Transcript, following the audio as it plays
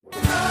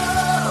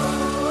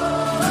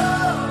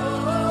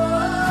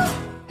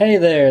Hey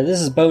there,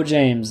 this is Bo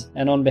James,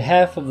 and on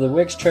behalf of the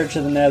Wicks Church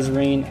of the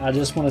Nazarene, I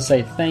just want to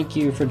say thank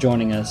you for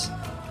joining us.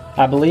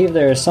 I believe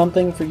there is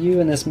something for you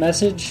in this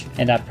message,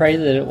 and I pray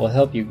that it will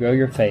help you grow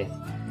your faith.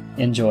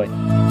 Enjoy.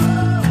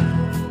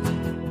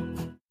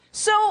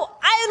 So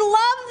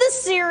I love the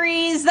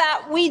series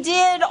that we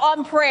did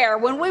on prayer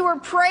when we were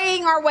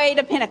praying our way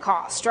to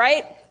Pentecost,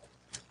 right?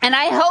 And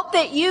I hope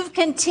that you've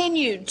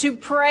continued to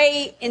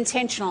pray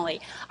intentionally.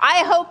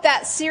 I hope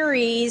that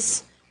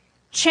series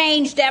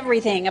changed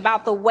everything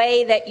about the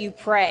way that you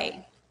pray.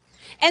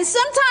 And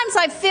sometimes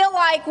I feel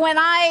like when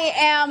I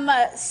am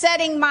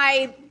setting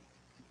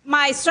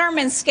my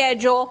sermon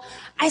schedule,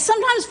 I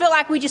sometimes feel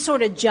like we just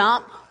sort of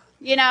jump,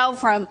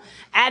 from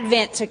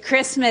Advent to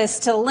Christmas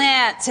to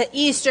Lent to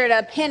Easter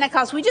to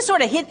Pentecost. We just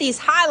sort of hit these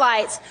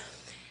highlights.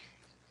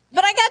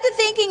 But I got to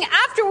thinking,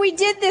 after we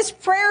did this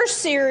prayer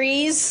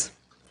series,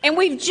 and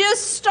we've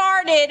just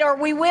started, or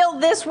we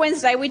will this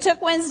Wednesday. We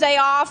took Wednesday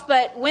off,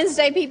 but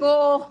Wednesday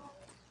people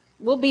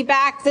will be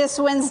back this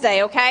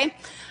Wednesday, okay?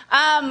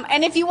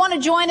 And if you want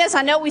to join us,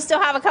 I know we still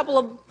have a couple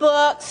of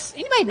books.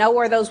 Anybody know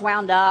where those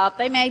wound up?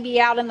 They may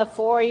be out in the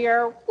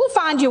foyer. We'll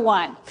find you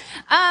one.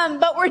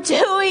 But we're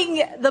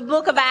doing the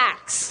book of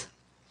Acts.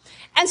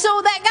 And so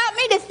that got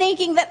me to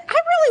thinking that I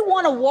really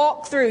want to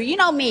walk through. You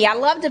know me, I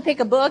love to pick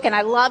a book and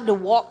I love to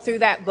walk through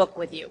that book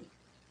with you.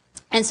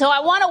 And so I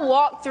want to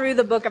walk through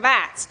the book of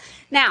Acts.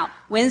 Now,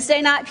 Wednesday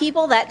night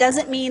people, that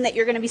doesn't mean that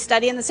you're going to be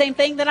studying the same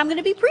thing that I'm going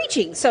to be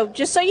preaching. So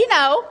just so you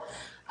know,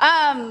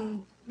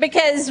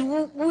 because,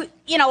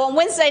 on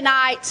Wednesday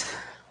night,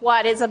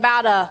 it's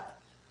about a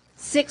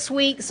 6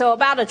 week, so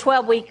about a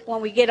 12 week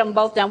when we get them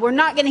both done. We're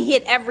not going to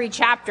hit every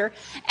chapter,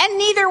 and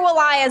neither will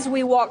I as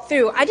we walk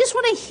through. I just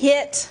want to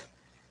hit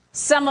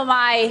some of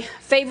my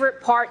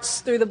favorite parts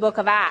through the book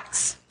of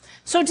Acts.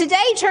 So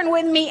today, turn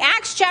with me,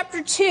 Acts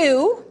chapter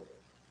 2.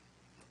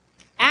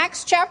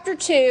 Acts chapter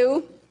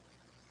 2.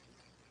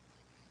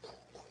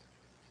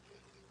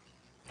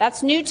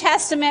 That's New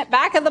Testament,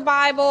 back of the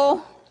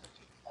Bible.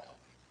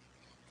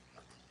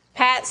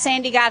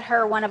 Sandy got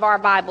her one of our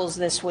Bibles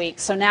this week.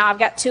 So now I've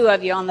got two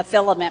of you on the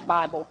Filament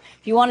Bible.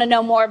 If you want to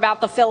know more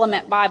about the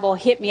Filament Bible,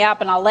 hit me up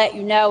and I'll let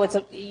you know.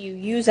 You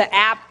use an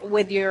app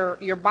with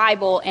your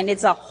Bible, and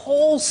it's a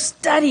whole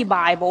study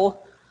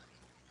Bible.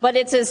 But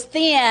it's as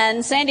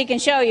thin, Sandy can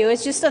show you,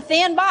 it's just a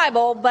thin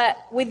Bible, but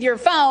with your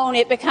phone,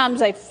 it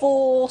becomes a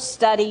full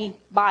study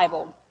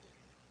Bible.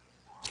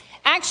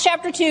 Acts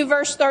chapter 2,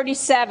 verse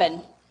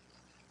 37.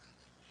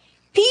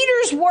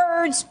 Peter's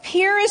words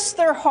pierced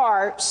their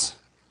hearts,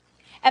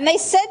 and they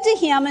said to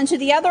him and to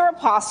the other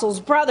apostles,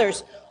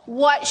 "Brothers,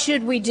 what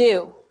should we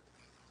do?"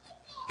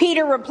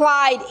 Peter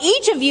replied,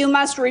 "Each of you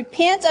must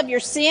repent of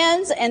your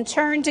sins and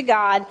turn to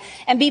God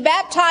and be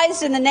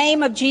baptized in the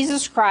name of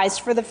Jesus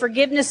Christ for the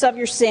forgiveness of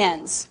your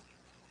sins.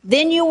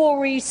 Then you will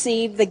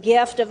receive the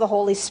gift of the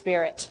Holy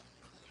Spirit.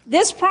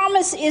 This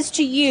promise is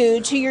to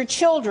you, to your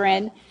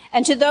children,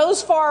 and to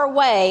those far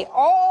away,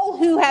 all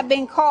who have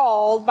been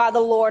called by the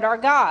Lord our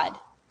God."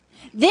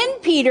 Then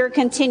Peter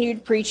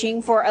continued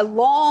preaching for a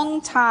long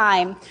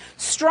time,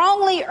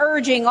 strongly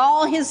urging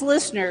all his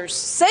listeners,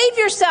 "Save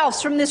yourselves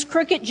from this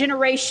crooked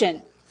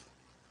generation."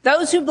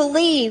 Those who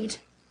believed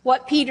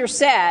what Peter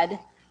said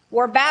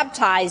were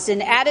baptized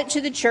and added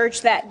to the church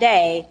that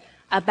day,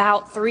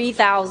 about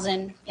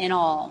 3,000 in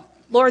all.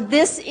 Lord,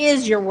 this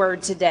is your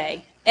word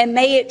today, and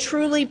may it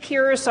truly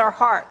pierce our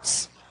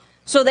hearts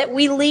so that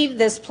we leave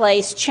this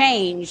place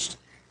changed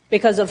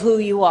because of who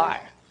you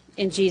are.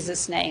 In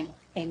Jesus' name,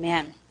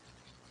 amen.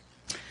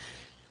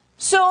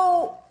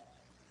 So,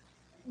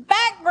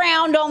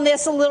 background on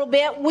this a little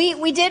bit.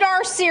 We did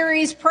our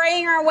series,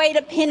 Praying Our Way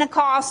to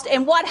Pentecost,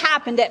 and what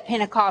happened at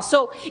Pentecost.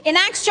 So, in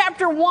Acts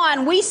chapter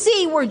 1, we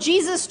see where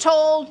Jesus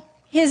told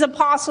his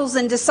apostles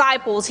and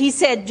disciples, he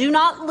said, "Do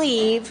not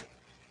leave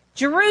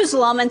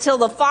Jerusalem until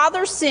the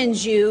Father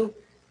sends you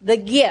the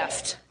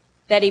gift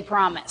that he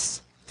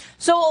promised."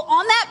 So,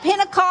 on that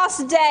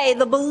Pentecost day,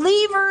 the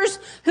believers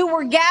who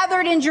were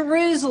gathered in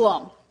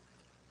Jerusalem,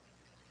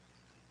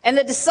 and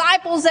the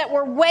disciples that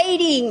were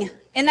waiting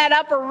in that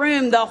upper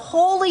room, the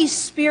Holy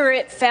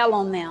Spirit fell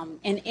on them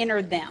and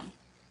entered them.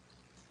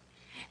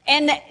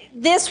 And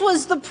this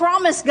was the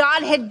promise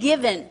God had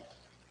given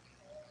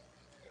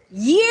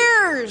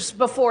years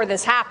before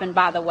this happened,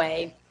 by the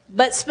way,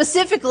 but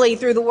specifically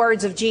through the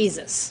words of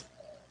Jesus.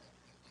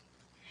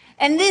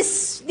 And these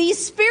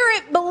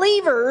spirit-filled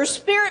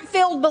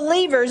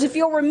believers, if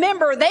you'll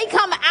remember, they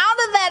come out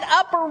of that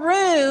upper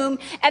room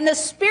and the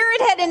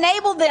Spirit had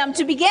enabled them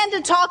to begin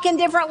to talk in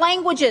different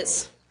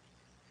languages.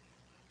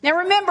 Now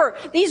remember,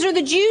 these are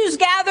the Jews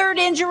gathered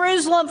in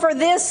Jerusalem for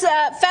this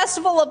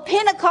festival of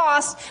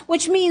Pentecost,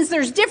 which means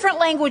there's different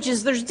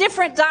languages, there's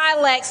different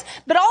dialects,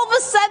 but all of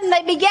a sudden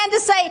they began to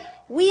say,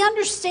 "We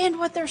understand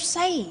what they're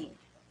saying."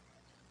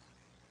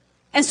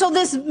 And so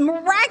this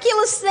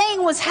miraculous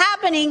thing was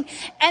happening.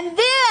 And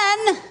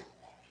then,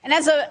 and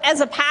as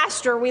a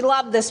pastor, we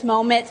love this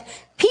moment,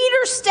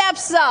 Peter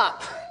steps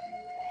up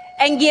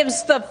and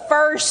gives the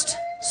first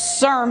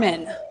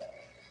sermon.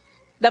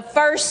 The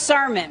first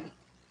sermon.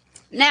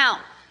 Now,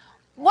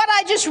 what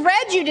I just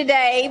read you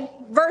today,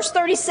 verse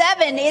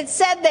 37, it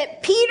said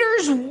that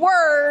Peter's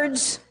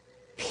words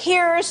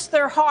pierced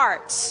their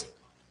hearts.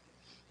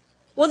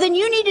 Well, then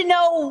you need to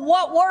know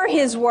what were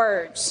his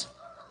words.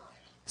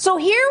 So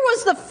here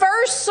was the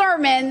first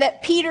sermon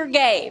that Peter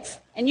gave.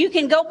 And you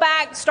can go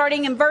back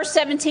starting in verse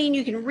 17.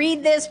 You can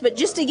read this, but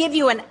just to give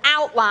you an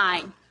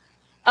outline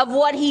of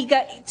what he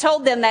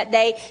told them that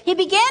day, he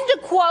began to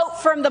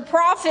quote from the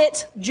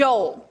prophet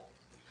Joel.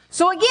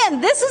 So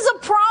again, this is a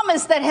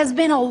promise that has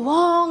been a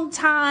long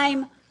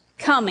time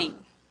coming.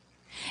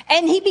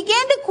 And he began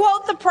to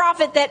quote the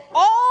prophet that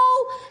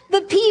all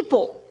the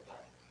people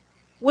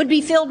would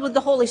be filled with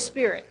the Holy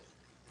Spirit.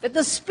 That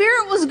the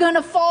Spirit was going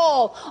to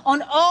fall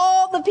on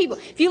all the people.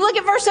 If you look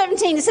at verse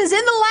 17, it says,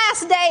 in the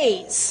last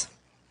days,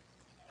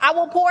 I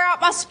will pour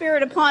out my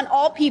Spirit upon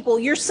all people.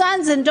 Your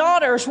sons and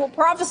daughters will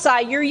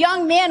prophesy. Your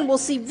young men will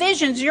see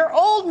visions. Your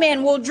old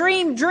men will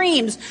dream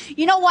dreams.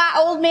 You know why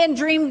old men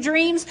dream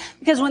dreams?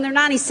 Because when they're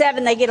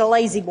 97, they get a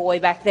lazy boy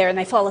back there and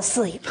they fall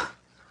asleep.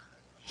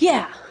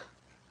 Yeah.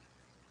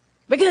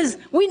 Because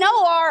we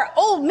know our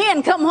old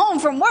men come home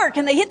from work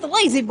and they hit the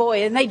lazy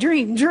boy and they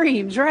dream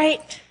dreams,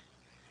 right?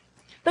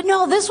 But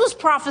no, this was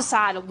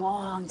prophesied a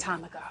long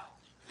time ago.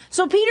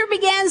 So Peter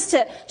begins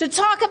to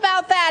talk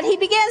about that. He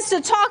begins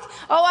to talk.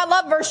 Oh, I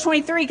love verse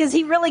 23 because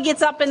he really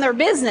gets up in their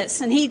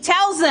business. And he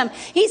tells them,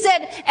 he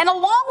said, and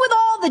along with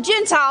all the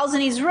Gentiles,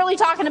 and he's really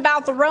talking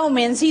about the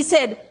Romans, he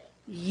said,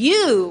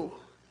 you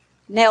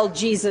nailed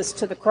Jesus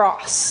to the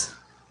cross.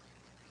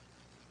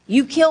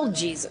 You killed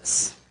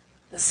Jesus,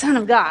 the Son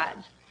of God.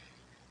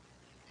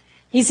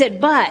 He said,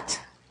 but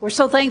we're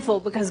so thankful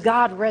because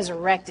God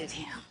resurrected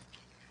him.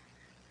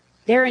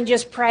 Darren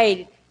just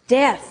prayed,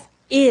 death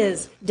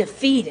is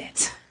defeated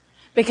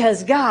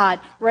because God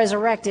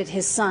resurrected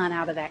his Son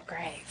out of that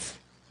grave.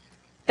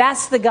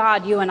 That's the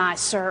God you and I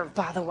serve,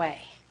 by the way.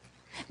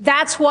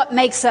 That's what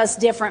makes us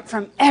different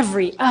from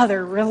every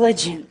other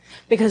religion,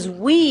 because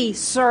we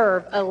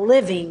serve a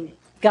living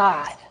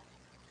God.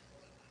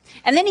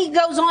 And then he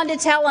goes on to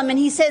tell them, and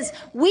he says,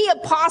 we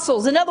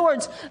apostles, in other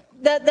words,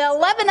 the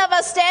 11 of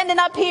us standing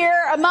up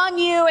here among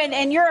you,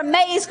 and you're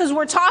amazed because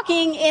we're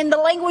talking in the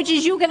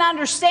languages you can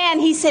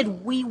understand. He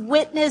said, we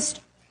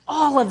witnessed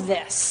all of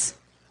this.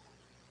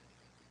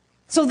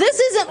 So this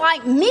isn't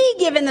like me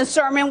giving the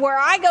sermon where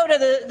I go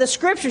to the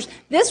scriptures.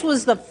 This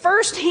was the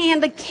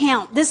first-hand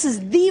account. This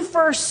is the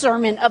first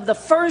sermon of the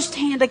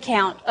first-hand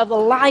account of the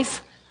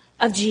life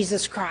of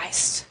Jesus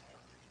Christ.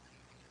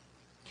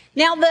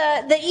 Now,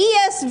 the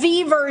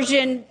ESV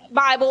version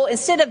Bible,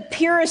 instead of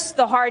pierce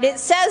the heart, it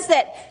says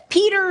that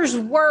Peter's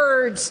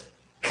words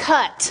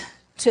cut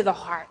to the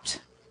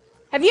heart.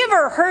 Have you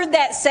ever heard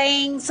that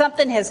saying,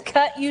 something has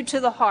cut you to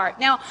the heart?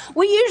 Now,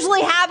 we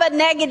usually have a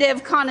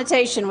negative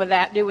connotation with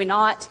that, do we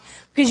not?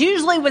 Because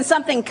usually when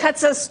something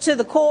cuts us to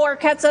the core,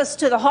 cuts us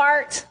to the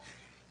heart,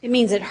 it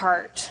means it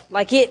hurt.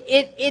 Like it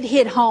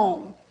hit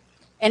home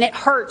and it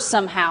hurt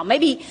somehow.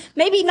 Maybe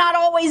not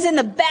always in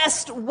the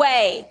best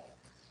way.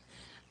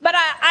 But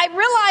I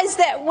realize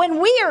that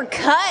when we are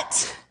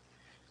cut,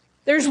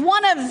 there's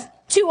one of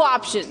two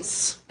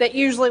options that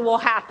usually will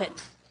happen.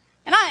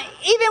 And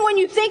even when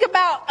you think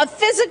about a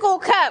physical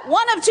cut,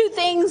 one of two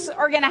things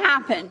are going to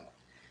happen.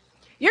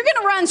 You're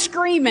going to run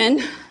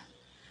screaming,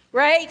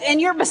 right? And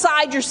you're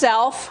beside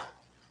yourself.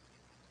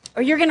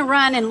 Or you're going to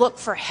run and look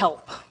for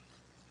help,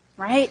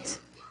 right?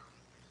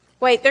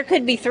 Wait, there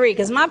could be three,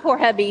 because my poor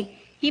hubby,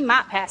 he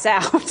might pass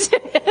out.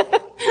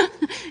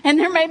 And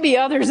there may be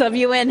others of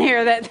you in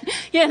here that,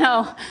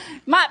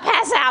 might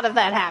pass out if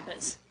that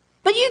happens.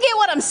 But you get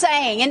what I'm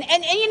saying. And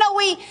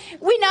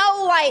we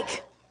know,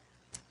 like,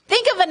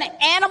 think of an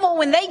animal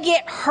when they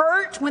get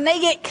hurt, when they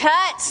get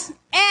cut.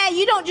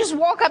 You don't just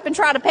walk up and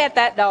try to pet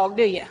that dog,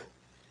 do you?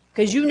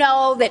 Because you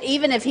know that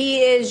even if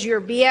he is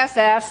your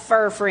BFF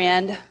fur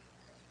friend,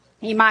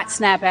 he might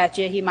snap at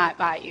you, he might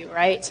bite you,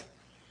 right?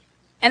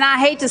 And I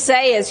hate to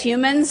say, as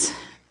humans,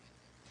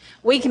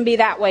 we can be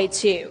that way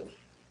too.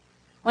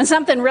 When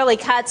something really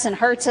cuts and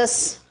hurts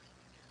us,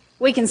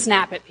 we can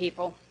snap at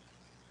people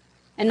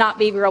and not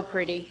be real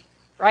pretty,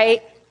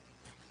 right?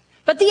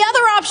 But the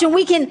other option,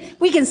 we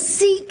can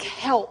seek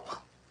help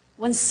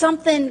when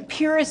something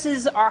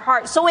pierces our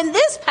heart. So in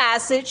this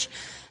passage,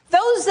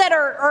 those that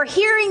are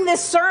hearing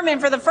this sermon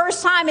for the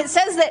first time, it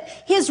says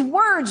that his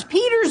words,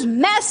 Peter's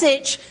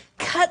message,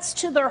 cuts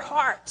to their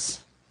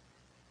hearts.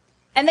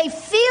 And they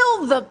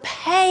feel the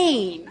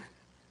pain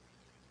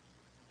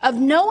of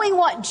knowing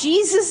what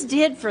Jesus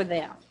did for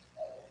them.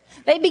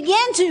 They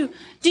begin to,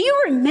 do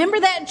you remember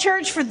that,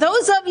 church? For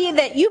those of you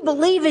that you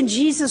believe in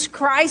Jesus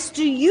Christ,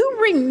 do you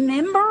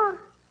remember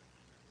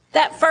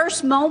that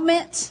first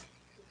moment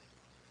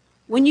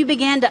when you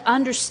began to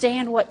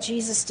understand what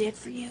Jesus did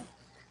for you?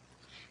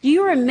 Do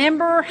you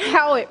remember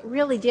how it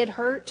really did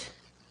hurt?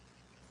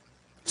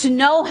 To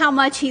know how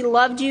much he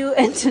loved you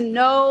and to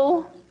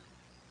know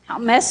how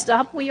messed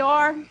up we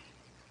are,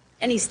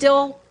 and he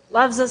still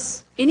loves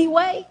us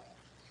anyway?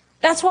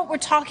 That's what we're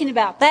talking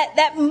about.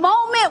 That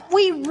moment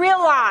we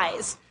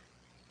realize.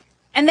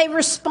 And they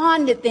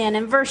responded then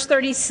in verse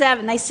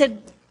 37. They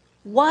said,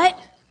 What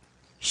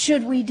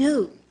should we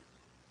do?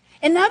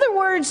 In other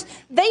words,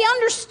 they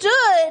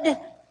understood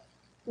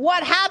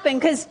what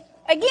happened because,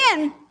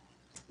 again,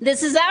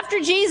 this is after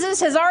Jesus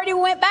has already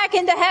went back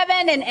into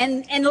heaven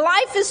and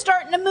life is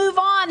starting to move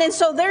on. And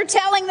so they're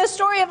telling the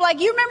story of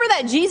like, you remember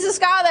that Jesus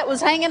guy that was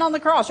hanging on the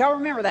cross? Y'all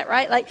remember that,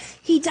 right? Like,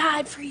 he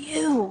died for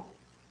you.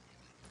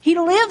 He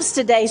lives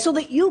today so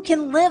that you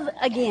can live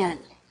again,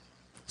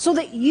 so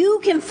that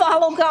you can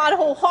follow God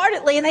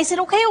wholeheartedly. And they said,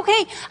 okay,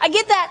 I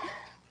get that.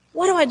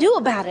 What do I do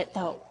about it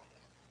though?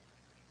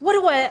 What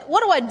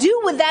do I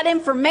do with that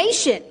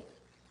information?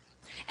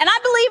 And I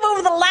believe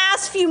over the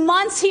last few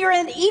months here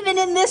and even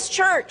in this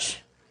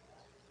church,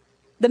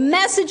 the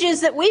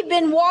messages that we've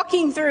been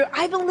walking through,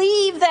 I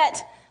believe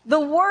that the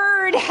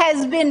word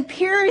has been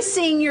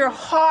piercing your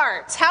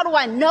hearts. How do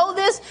I know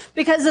this?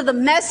 Because of the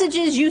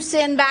messages you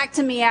send back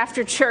to me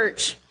after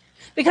church.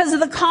 Because of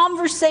the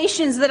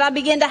conversations that I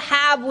begin to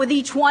have with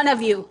each one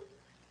of you.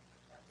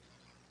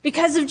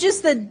 Because of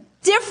just the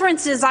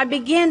differences I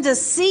begin to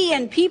see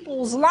in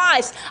people's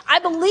lives. I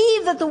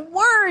believe that the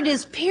word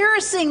is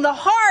piercing the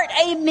heart.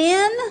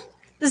 Amen.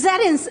 Does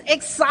that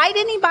excite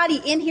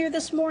anybody in here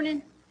this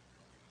morning?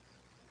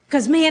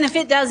 Because man, if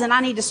it doesn't, I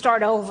need to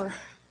start over.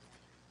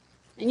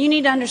 And you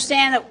need to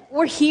understand that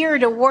we're here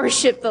to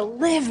worship the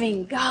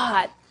living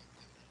God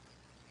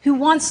who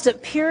wants to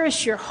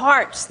pierce your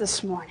hearts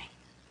this morning.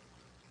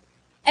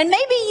 And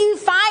maybe you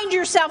find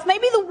yourself,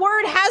 maybe the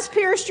word has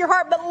pierced your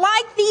heart, but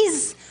like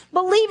these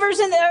believers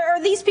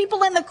or these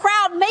people in the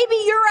crowd, maybe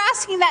you're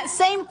asking that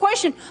same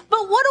question.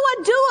 But what do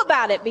I do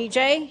about it,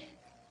 BJ?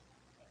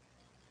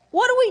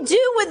 What do we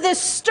do with this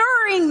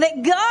stirring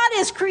that God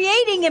is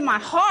creating in my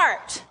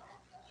heart?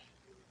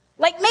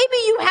 Like maybe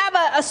you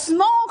have a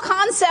small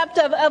concept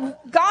of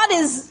God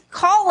is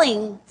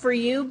calling for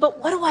you, but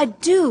what do I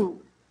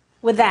do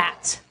with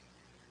that?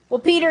 Well,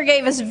 Peter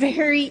gave us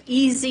very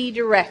easy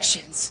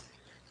directions.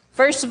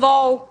 First of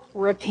all,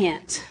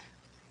 repent.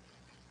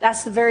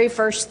 That's the very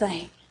first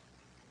thing.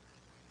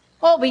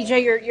 Oh,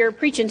 BJ, you're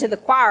preaching to the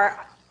choir.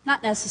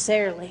 Not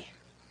necessarily.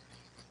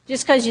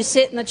 Just because you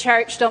sit in the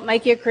church don't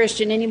make you a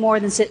Christian any more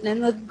than sitting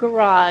in the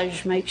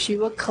garage makes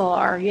you a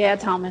car. Yeah,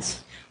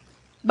 Thomas.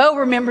 Bo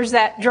remembers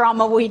that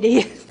drama we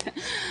did.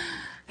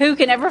 Who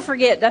can ever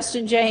forget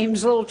Dustin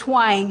James' little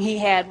twang he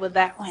had with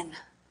that one?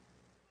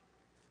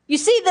 You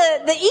see,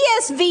 the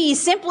ESV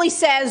simply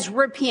says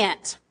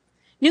repent.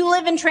 New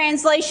Living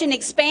Translation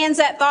expands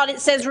that thought.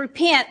 It says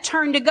repent,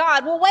 turn to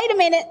God. Well, wait a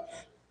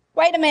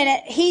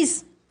minute.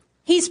 He's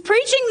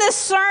preaching this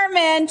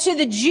sermon to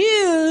the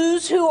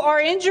Jews who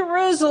are in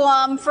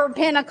Jerusalem for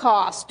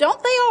Pentecost.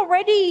 Don't they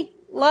already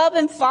love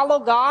and follow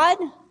God?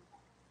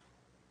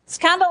 It's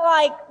kind of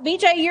like,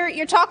 BJ,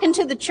 you're talking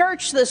to the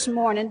church this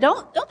morning.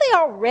 Don't they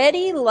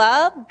already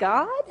love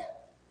God?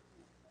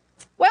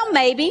 Well,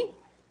 maybe.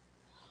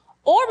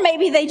 Or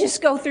maybe they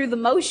just go through the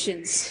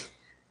motions.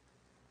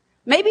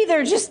 Maybe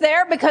they're just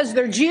there because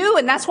they're Jew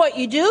and that's what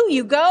you do.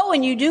 You go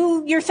and you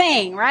do your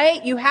thing,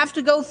 right? You have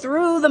to go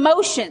through the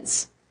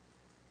motions.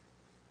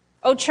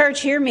 Oh,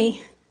 church, hear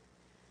me.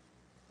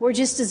 We're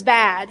just as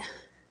bad.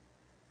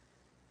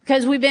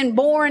 Because we've been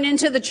born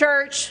into the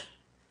church.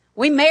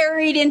 We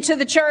married into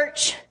the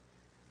church.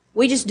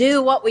 We just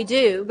do what we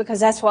do because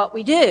that's what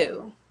we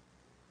do.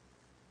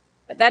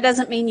 But that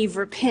doesn't mean you've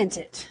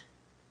repented.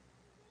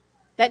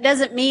 That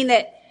doesn't mean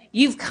that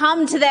you've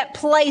come to that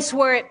place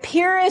where it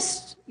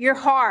pierced your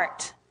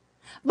heart.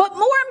 But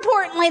more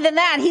importantly than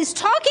that, he's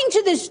talking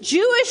to this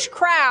Jewish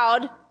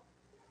crowd.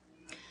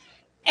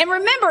 And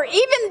remember,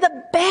 even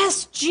the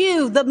best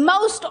Jew, the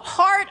most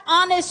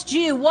heart-honest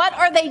Jew, what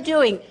are they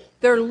doing?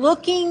 They're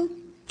looking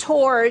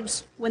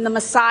towards when the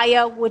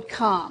Messiah would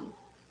come,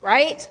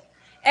 right?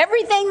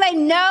 Everything they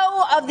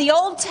know of the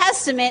Old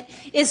Testament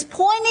is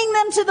pointing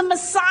them to the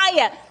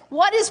Messiah.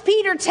 What is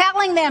Peter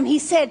telling them? He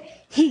said,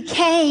 he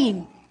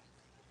came.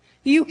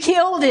 You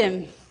killed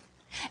him.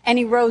 And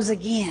he rose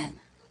again.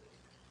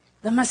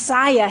 The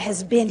Messiah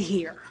has been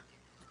here.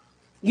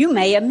 You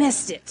may have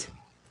missed it.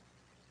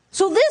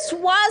 So this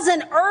was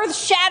an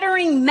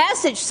earth-shattering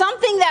message,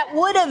 something that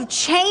would have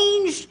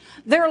changed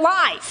their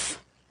life.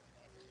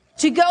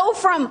 To go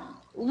from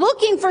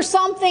looking for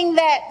something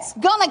that's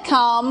going to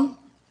come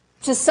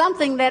to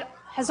something that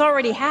has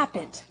already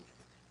happened.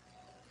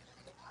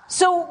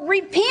 So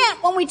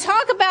repent, when we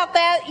talk about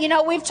that,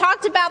 we've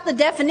talked about the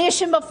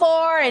definition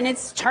before, and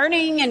it's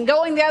turning and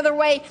going the other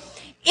way.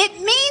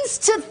 It means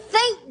to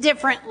think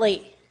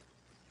differently.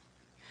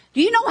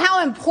 Do you know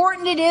how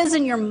important it is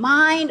in your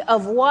mind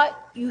of what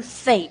you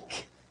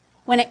think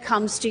when it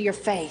comes to your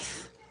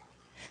faith?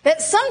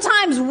 That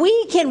sometimes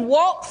we can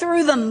walk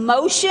through the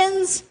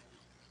motions,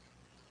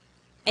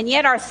 and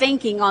yet our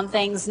thinking on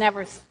things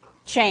never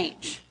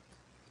change.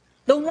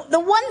 The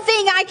one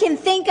thing I can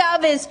think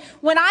of is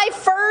when I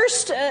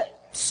first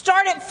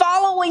started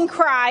following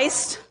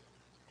Christ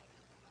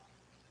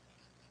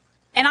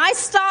and I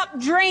stopped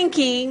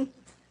drinking,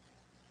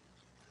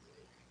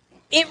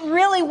 it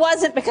really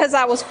wasn't because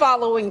I was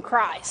following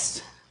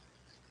Christ.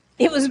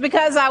 It was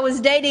because I was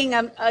dating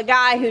a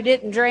guy who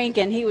didn't drink,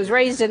 and he was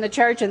raised in the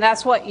church, and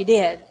that's what you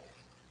did.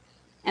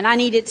 And I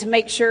needed to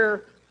make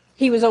sure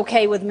he was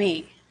okay with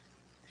me.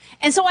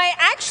 And so I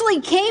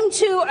actually came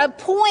to a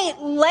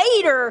point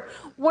later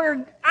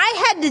where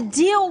I had to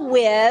deal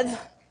with,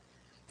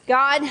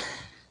 God,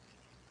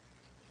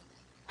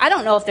 I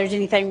don't know if there's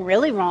anything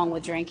really wrong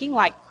with drinking.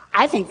 Like,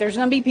 I think there's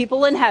going to be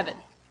people in heaven.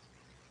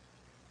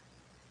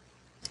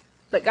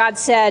 But God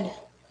said,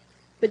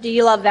 but do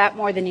you love that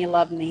more than you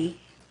love me?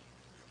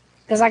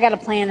 Because I got a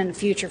plan in the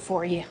future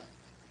for you.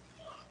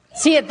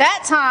 See, at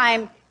that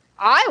time,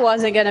 I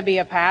wasn't going to be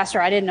a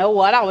pastor. I didn't know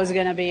what I was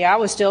going to be. I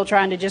was still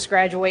trying to just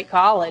graduate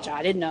college.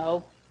 I didn't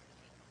know.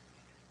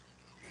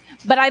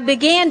 But I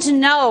began to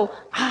know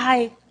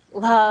I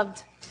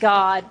loved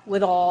God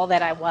with all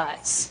that I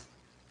was.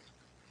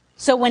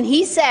 So when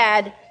he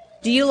said,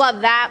 do you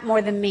love that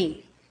more than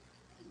me?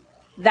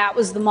 That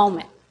was the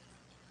moment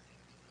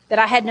that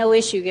I had no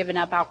issue giving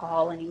up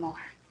alcohol anymore.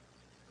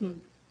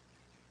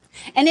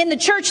 And in the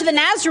Church of the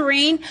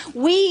Nazarene,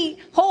 we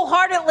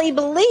wholeheartedly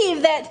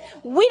believe that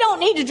we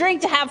don't need to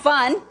drink to have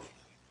fun,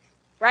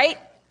 right?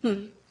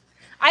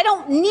 I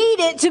don't need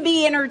it to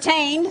be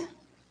entertained.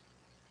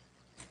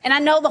 And I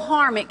know the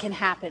harm it can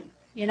happen,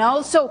 you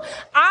know? So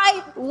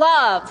I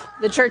love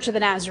the Church of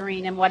the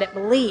Nazarene and what it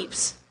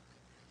believes.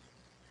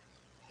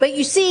 But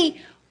you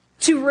see,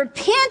 to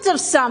repent of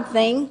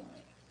something,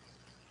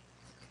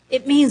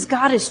 it means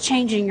God is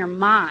changing your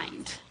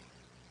mind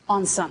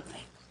on something.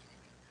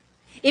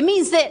 It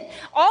means that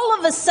all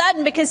of a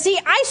sudden, because see,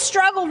 I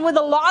struggled with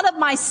a lot of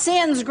my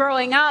sins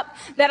growing up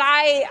that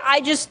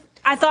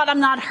I thought I'm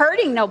not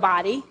hurting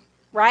nobody,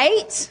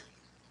 right?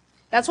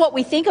 That's what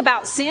we think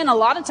about sin a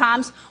lot of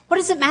times. What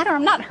does it matter?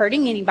 I'm not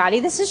hurting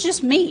anybody. This is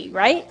just me,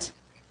 right?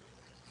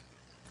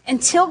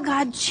 Until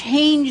God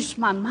changed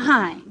my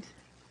mind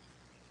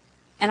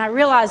and I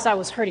realized I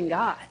was hurting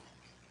God.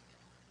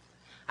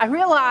 I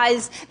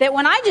realized that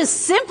when I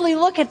just simply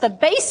look at the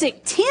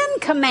basic 10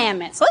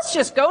 commandments, let's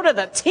just go to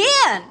the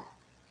 10.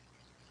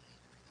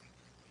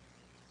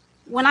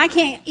 When I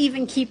can't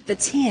even keep the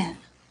 10,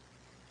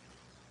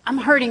 I'm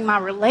hurting my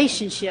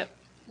relationship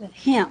with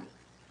him.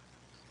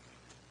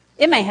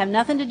 It may have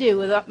nothing to do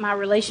with my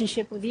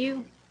relationship with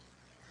you.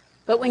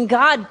 But when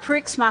God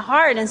pricks my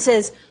heart and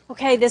says,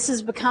 okay, this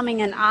is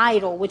becoming an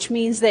idol, which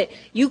means that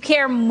you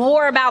care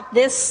more about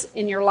this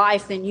in your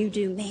life than you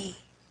do me.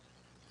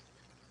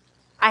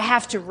 I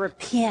have to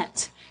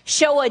repent,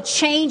 show a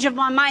change of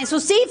my mind. So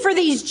see, for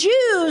these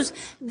Jews,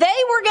 they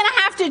were going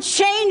to have to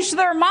change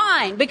their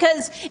mind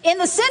because in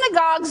the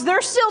synagogues,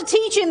 they're still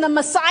teaching the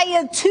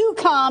Messiah to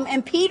come.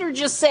 And Peter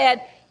just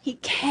said, he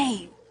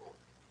came.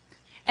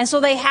 And so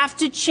they have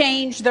to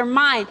change their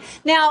mind.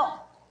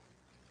 Now,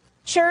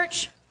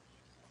 church,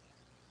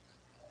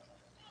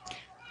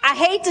 I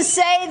hate to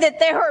say that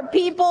there are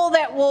people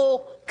that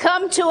will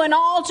come to an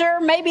altar,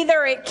 maybe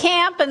they're at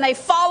camp and they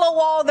follow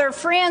all their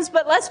friends,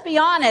 but let's be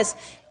honest,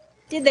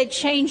 did they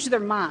change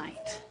their mind?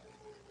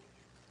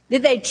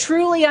 Did they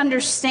truly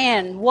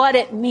understand what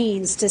it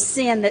means to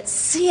sin, that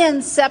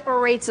sin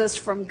separates us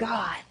from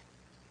God?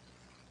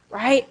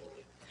 Right?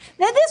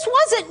 Now, this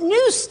wasn't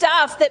new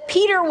stuff that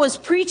Peter was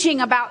preaching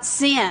about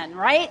sin,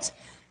 right?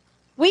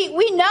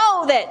 We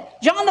know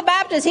that John the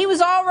Baptist, he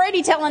was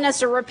already telling us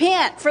to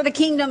repent, for the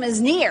kingdom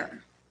is near.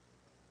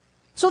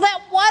 So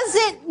that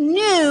wasn't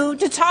new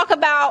to talk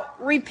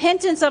about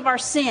repentance of our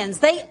sins.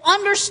 They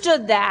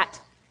understood that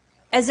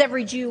as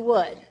every Jew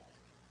would. And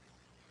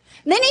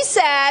then he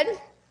said,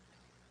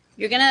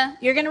 you're gonna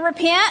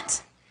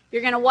repent.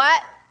 You're gonna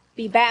what?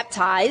 Be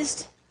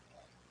baptized.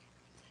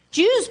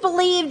 Jews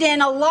believed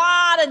in a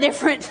lot of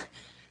different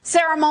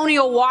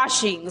ceremonial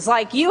washings.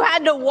 Like you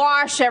had to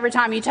wash every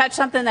time you touched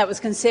something that was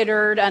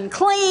considered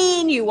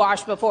unclean. You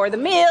wash before the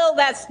meal.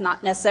 That's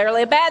not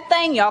necessarily a bad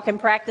thing. Y'all can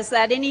practice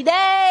that any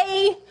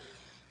day.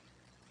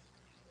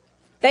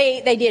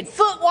 They did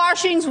foot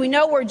washings. We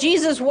know where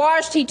Jesus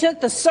washed. He took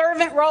the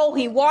servant role.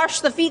 He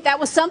washed the feet. That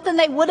was something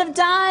they would have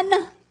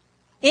done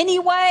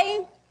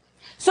anyway.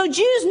 So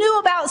Jews knew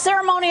about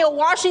ceremonial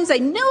washings. They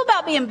knew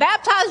about being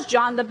baptized.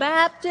 John the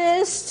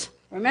Baptist,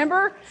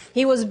 remember?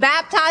 He was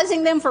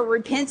baptizing them for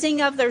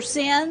repenting of their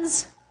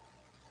sins.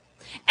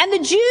 And the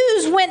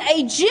Jews, when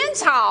a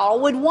Gentile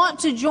would want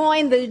to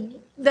join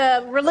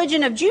the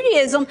religion of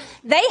Judaism,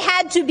 they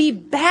had to be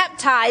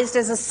baptized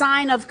as a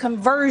sign of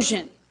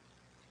conversion.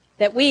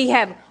 That we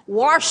have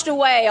washed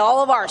away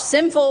all of our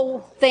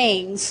sinful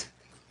things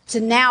to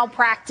now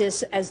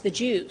practice as the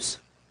Jews.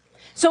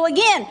 So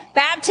again,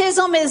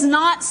 baptism is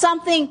not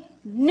something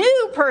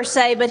new per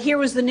se, but here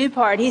was the new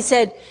part. He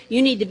said,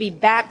 you need to be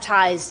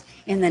baptized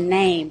in the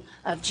name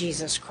of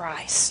Jesus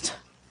Christ.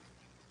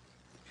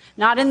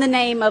 Not in the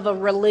name of a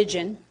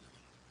religion.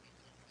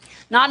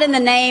 Not in the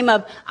name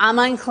of, I'm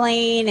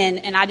unclean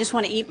and I just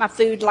want to eat my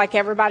food like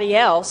everybody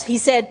else. He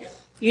said,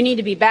 you need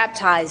to be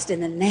baptized in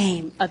the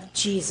name of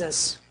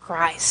Jesus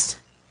Christ.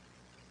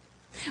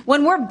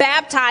 When we're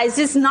baptized,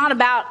 it's not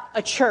about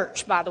a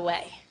church, by the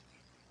way.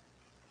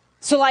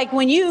 So like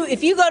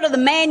if you go to the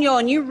manual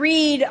and you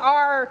read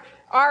our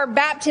our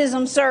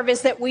baptism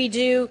service that we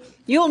do,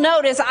 you'll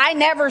notice I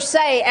never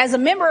say, as a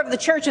member of the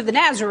Church of the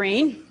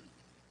Nazarene.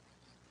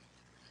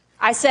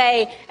 I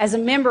say, as a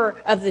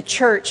member of the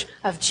Church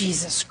of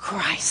Jesus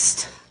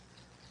Christ.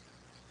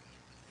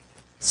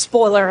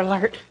 Spoiler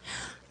alert.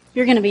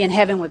 You're going to be in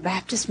heaven with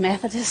Baptist,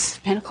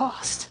 Methodist,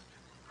 Pentecost.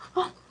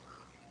 Oh,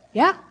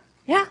 yeah.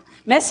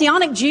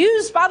 Messianic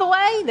Jews, by the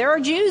way. There are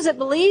Jews that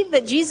believe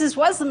that Jesus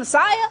was the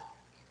Messiah,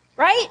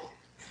 right?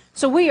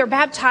 So we are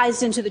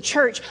baptized into the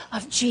Church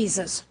of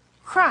Jesus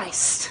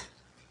Christ.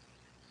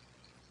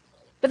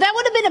 But that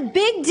would have been a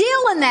big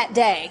deal in that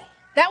day.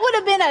 That would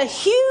have been a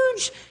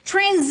huge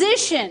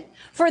transition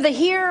for the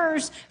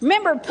hearers.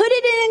 Remember, put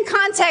it in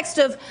context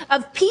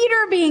of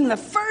Peter being the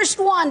first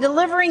one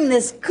delivering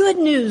this good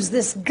news,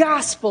 this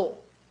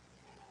gospel,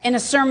 in a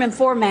sermon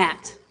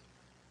format.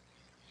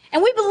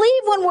 And we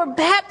believe when we're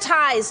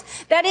baptized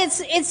that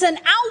it's an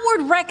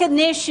outward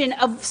recognition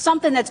of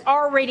something that's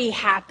already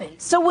happened.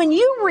 So when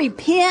you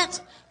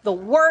repent, the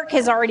work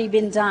has already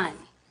been done.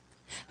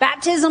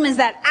 Baptism is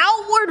that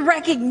outward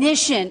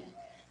recognition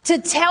to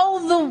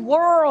tell the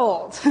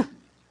world,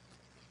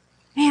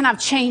 man, I've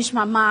changed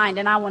my mind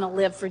and I want to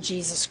live for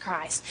Jesus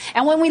Christ.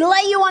 And when we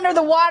lay you under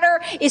the water,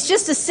 it's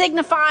just to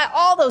signify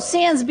all those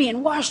sins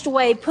being washed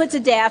away, put to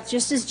death,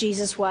 just as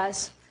Jesus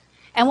was.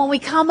 And when we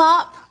come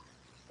up,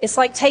 it's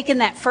like taking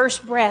that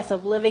first breath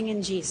of living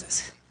in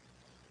Jesus.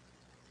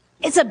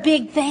 It's a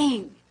big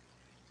thing.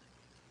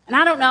 And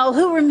I don't know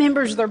who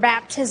remembers their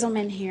baptism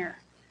in here.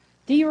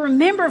 Do you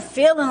remember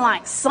feeling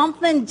like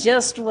something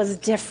just was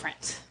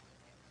different?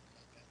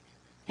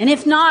 And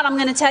if not, I'm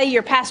going to tell you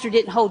your pastor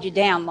didn't hold you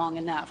down long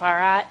enough, all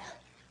right?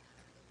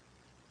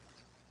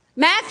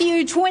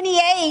 Matthew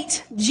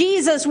 28,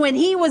 Jesus, when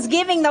he was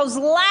giving those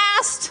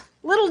last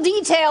little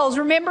details,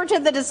 remember, to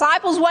the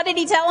disciples, what did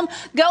he tell them?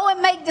 Go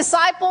and make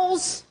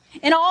disciples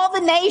in all the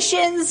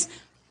nations,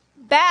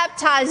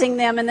 baptizing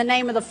them in the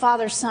name of the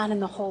Father, Son,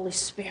 and the Holy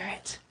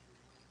Spirit.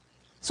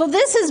 So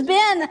this has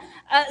been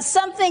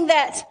something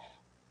that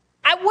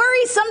I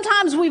worry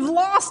sometimes we've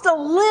lost a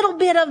little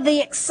bit of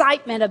the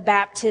excitement of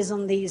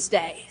baptism these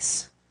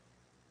days.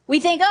 We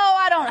think, oh,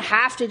 I don't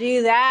have to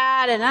do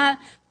that.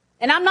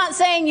 And I'm not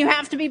saying you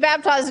have to be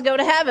baptized to go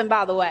to heaven,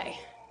 by the way.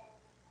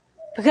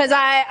 Because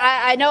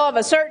I know of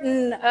a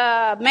certain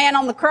man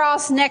on the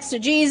cross next to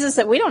Jesus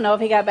that we don't know if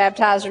he got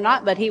baptized or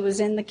not, but he was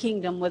in the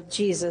kingdom with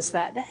Jesus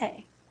that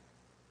day.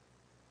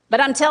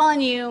 But I'm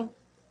telling you,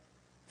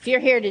 if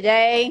you're here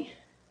today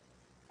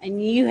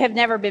and you have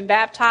never been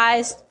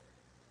baptized,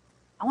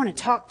 I want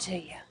to talk to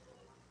you.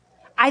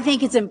 I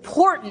think it's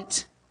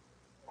important.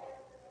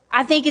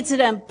 I think it's an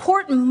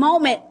important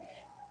moment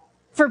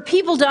for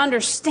people to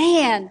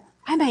understand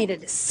I made a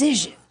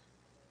decision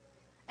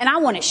and I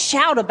want to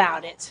shout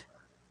about it.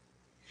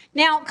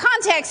 Now,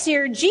 context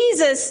here,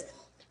 Jesus,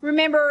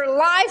 remember,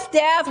 life,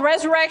 death,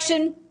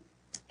 resurrection,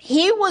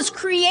 he was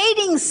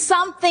creating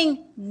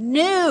something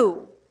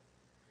new.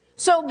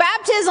 So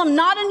baptism,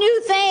 not a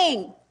new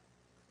thing.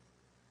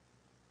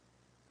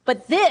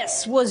 But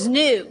this was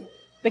new.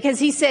 Because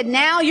he said,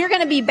 now you're going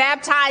to be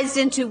baptized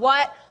into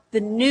what? The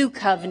new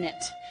covenant.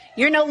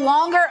 You're no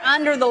longer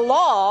under the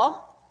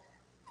law.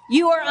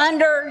 You are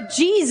under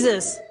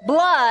Jesus'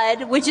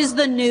 blood, which is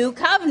the new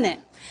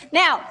covenant.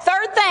 Now,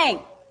 third thing,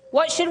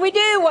 what should we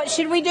do? What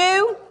should we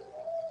do?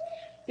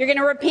 You're going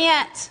to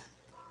repent.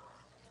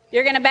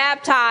 You're going to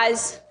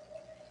baptize.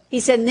 He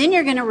said, and then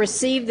you're going to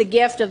receive the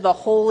gift of the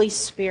Holy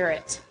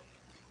Spirit.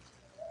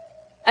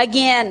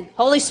 Again,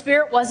 Holy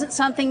Spirit wasn't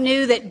something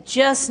new that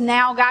just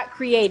now got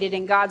created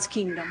in God's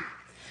kingdom.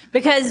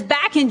 Because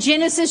back in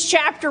Genesis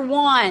chapter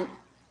 1,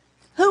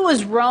 who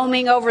was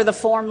roaming over the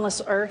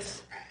formless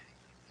earth?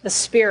 The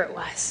Spirit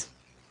was.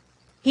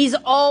 He's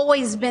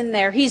always been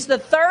there. He's the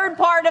third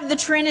part of the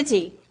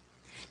Trinity.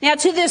 Now,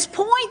 to this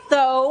point,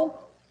 though,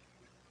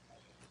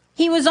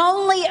 he was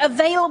only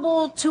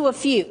available to a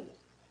few.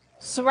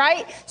 So,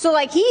 right? So,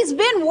 like, he's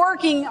been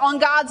working on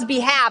God's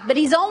behalf, but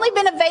he's only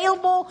been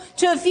available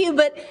to a few.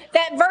 But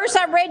that verse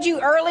I read you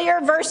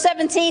earlier, verse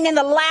 17, in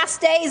the last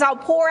days, I'll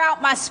pour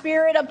out my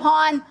Spirit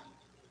upon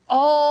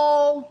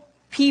all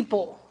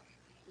people.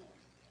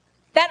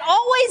 That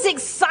always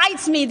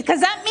excites me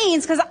because that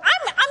means, because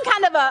I'm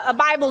kind of a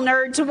Bible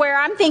nerd to where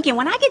I'm thinking,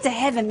 when I get to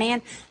heaven,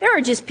 man, there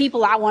are just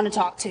people I want to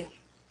talk to.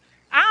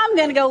 I'm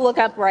going to go look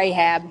up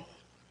Rahab.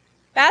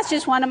 That's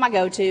just one of my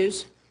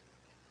go-tos.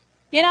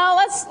 You know,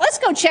 let's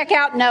go check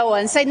out Noah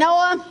and say,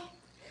 Noah,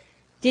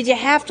 did you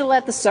have to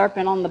let the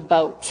serpent on the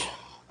boat?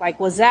 Like,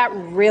 was that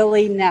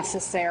really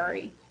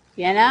necessary?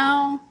 You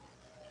know?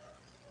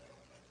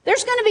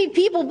 There's going to be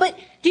people, but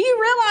do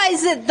you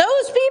realize that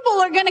those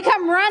people are going to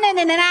come running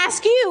and then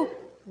ask you,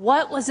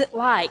 what was it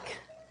like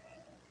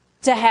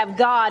to have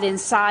God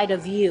inside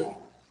of you?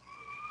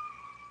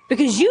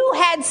 Because you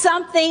had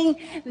something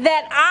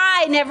that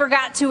I never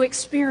got to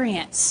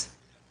experience.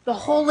 The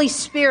Holy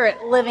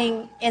Spirit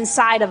living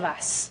inside of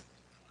us.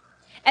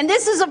 And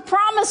this is a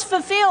promise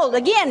fulfilled.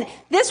 Again,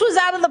 this was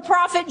out of the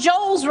prophet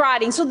Joel's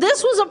writing. So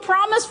this was a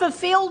promise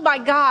fulfilled by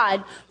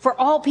God for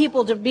all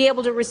people to be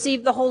able to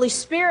receive the Holy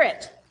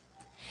Spirit.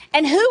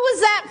 And who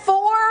was that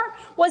for?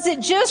 Was it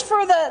just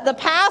for the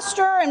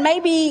pastor and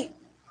maybe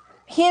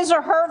his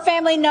or her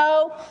family?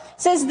 No.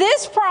 It says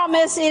this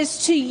promise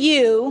is to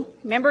you.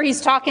 Remember,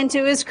 he's talking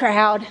to his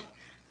crowd.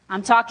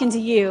 I'm talking to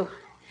you.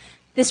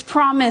 This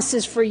promise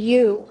is for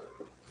you.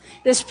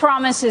 This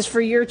promise is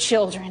for your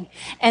children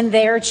and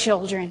their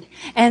children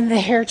and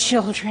their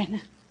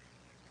children.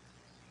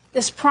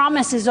 This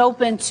promise is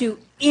open to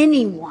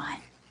anyone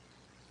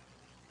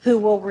who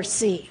will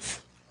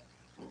receive.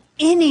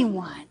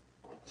 Anyone.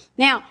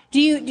 Now, do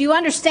you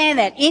understand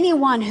that?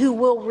 Anyone who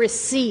will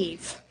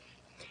receive.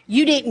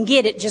 You didn't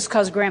get it just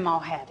because grandma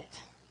had it.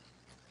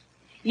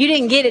 You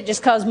didn't get it just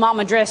because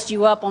mama dressed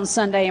you up on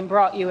Sunday and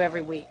brought you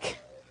every week.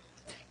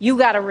 You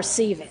got to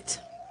receive it.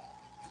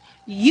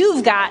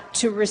 You've got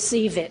to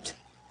receive it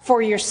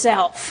for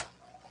yourself.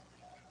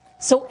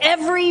 So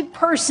every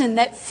person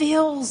that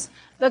feels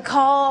the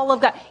call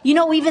of God,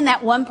 even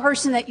that one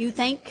person that you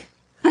think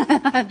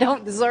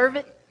don't deserve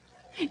it,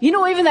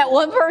 even that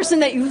one person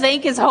that you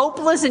think is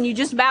hopeless and you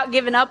just about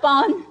given up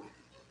on,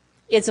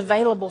 it's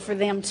available for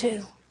them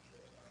too.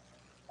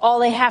 All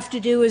they have to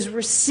do is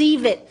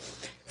receive it.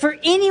 For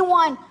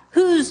anyone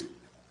whose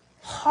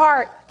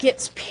heart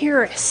gets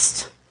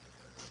pierced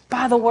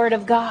by the Word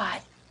of God,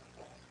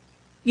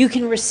 you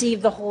can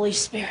receive the Holy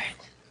Spirit.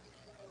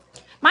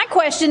 My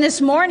question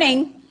this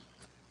morning,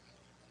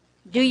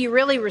 do you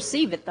really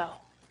receive it though?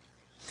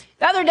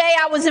 The other day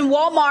I was in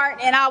Walmart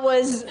and I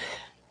was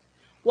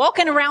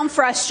walking around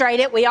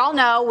frustrated. We all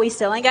know we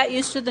still ain't got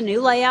used to the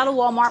new layout of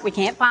Walmart. We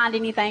can't find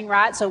anything,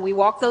 right? So we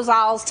walk those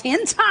aisles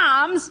 10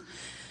 times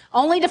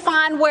only to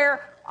find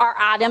where our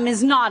item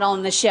is not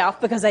on the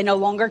shelf because they no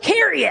longer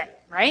carry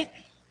it, right?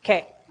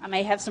 Okay, I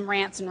may have some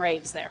rants and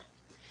raves there.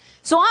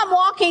 So I'm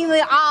walking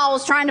the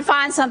aisles trying to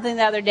find something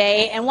the other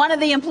day, and one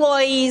of the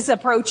employees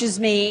approaches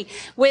me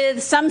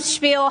with some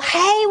spiel,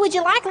 hey, would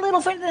you like a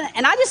little further?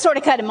 And I just sort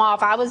of cut him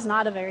off. I was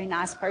not a very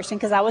nice person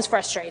because I was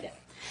frustrated.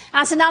 And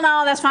I said, no,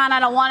 that's fine.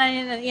 I don't want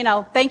any,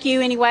 thank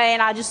you anyway.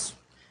 And I just,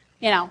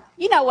 you know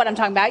what I'm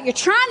talking about. You're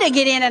trying to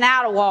get in and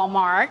out of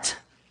Walmart.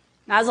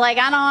 And I was like,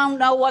 I don't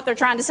know what they're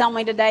trying to sell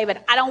me today,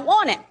 but I don't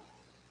want it.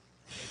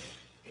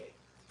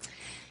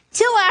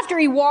 Till after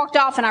he walked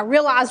off and I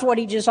realized what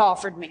he just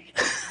offered me.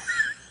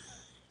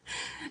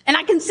 And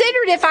I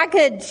considered if I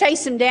could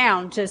chase him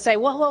down to say,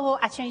 whoa,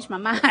 I changed my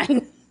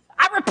mind.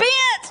 I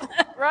repent,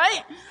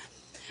 right?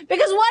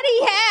 Because what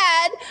he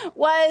had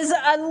was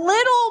a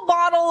little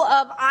bottle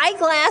of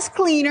eyeglass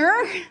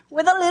cleaner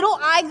with a little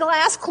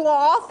eyeglass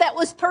cloth that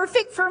was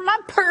perfect for my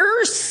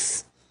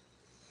purse.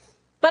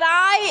 But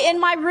I,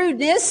 in my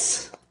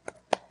rudeness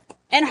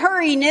and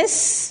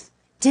hurriness,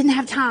 didn't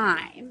have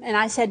time. And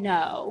I said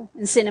no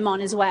and sent him on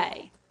his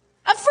way.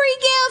 A free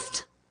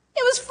gift.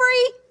 It was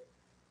free.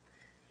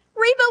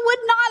 Reba would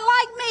not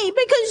like me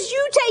because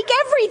you take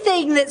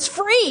everything that's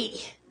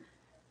free.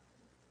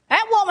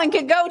 That woman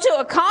could go to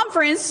a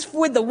conference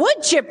with the wood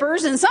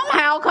chippers and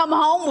somehow come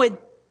home with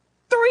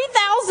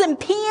 3,000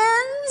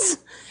 pins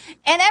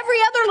and every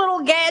other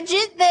little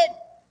gadget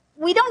that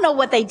we don't know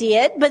what they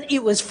did, but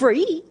it was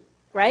free,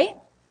 right?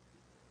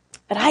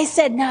 But I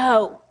said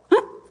no.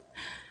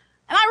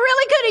 And I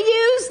really could have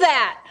used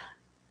that.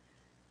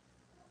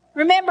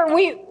 Remember,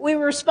 we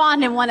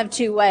respond in one of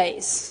two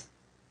ways.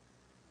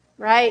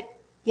 Right?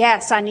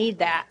 Yes, I need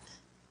that.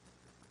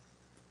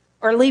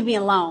 Or leave me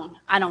alone.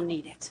 I don't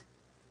need it.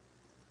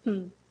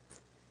 And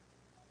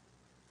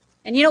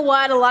you know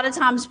what? A lot of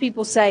times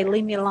people say,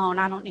 leave me alone.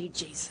 I don't need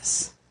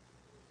Jesus.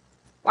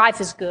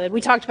 Life is good.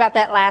 We talked about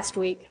that last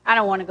week. I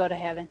don't want to go to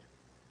heaven.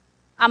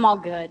 I'm all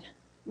good.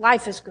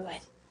 Life is good.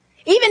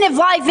 Even if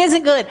life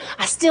isn't good,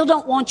 I still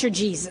don't want your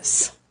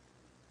Jesus.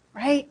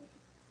 Right?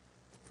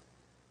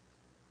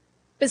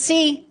 But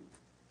see,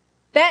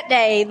 that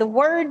day, the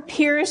word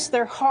pierced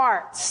their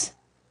hearts.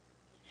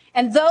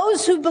 And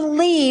those who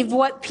believed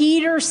what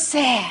Peter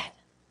said,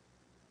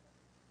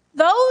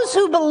 those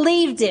who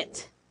believed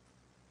it,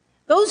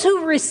 those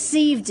who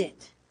received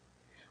it,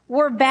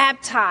 were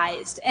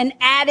baptized and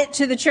added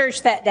to the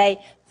church that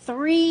day,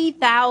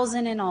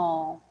 3,000 in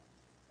all.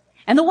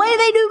 And the way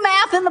they do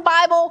math in the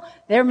Bible,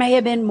 there may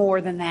have been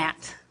more than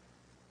that.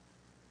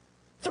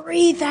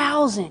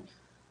 3,000.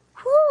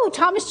 Whew,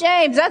 Thomas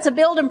James, that's a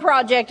building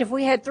project if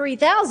we had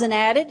 3,000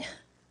 added.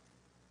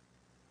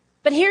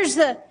 But here's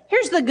the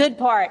good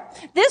part.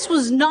 This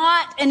was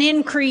not an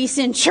increase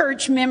in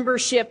church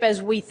membership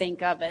as we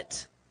think of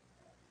it.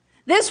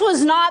 This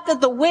was not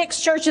that the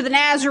Wicks Church of the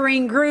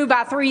Nazarene grew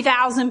by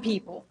 3,000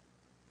 people.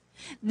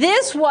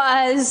 This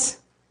was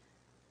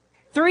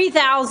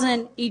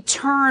 3,000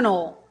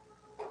 eternal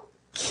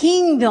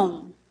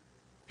kingdom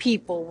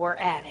people were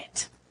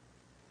added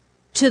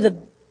to the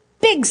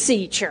Big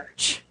C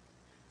Church.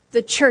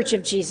 The Church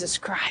of Jesus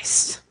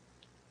Christ.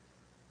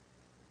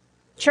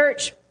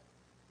 Church,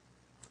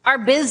 our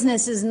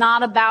business is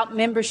not about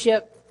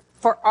membership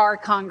for our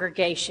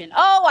congregation.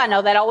 Oh, I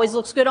know that always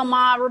looks good on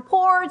my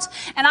reports,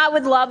 and I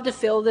would love to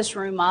fill this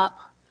room up.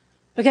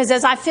 Because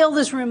as I fill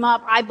this room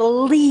up, I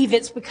believe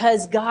it's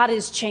because God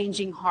is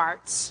changing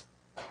hearts.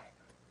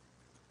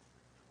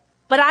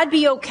 But I'd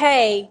be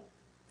okay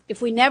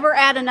if we never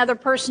add another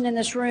person in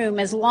this room,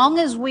 as long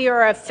as we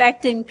are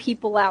affecting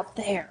people out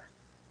there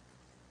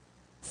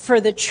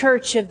for the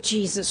Church of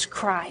Jesus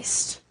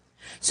Christ.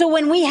 So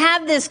when we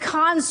have this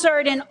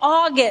concert in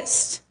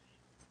August,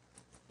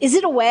 is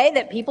it a way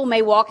that people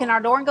may walk in our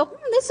door and go,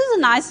 this is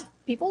a nice,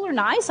 people are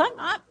nice. I'm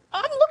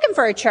looking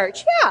for a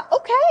church. Yeah,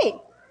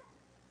 okay.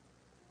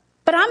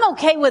 But I'm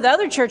okay with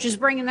other churches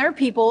bringing their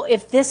people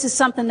if this is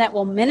something that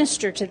will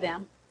minister to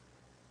them.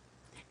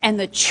 And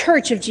the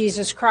Church of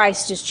Jesus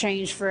Christ is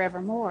changed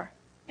forevermore.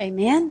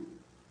 Amen?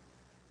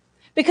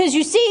 Because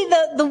you see,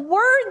 the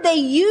word they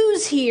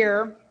use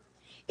here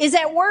is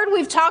that word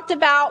we've talked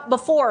about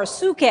before,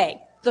 suke,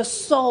 the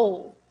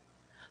soul.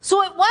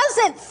 So it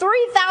wasn't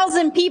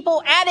 3,000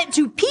 people added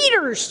to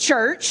Peter's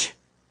church.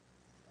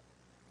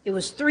 It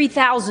was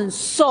 3,000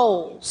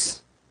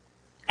 souls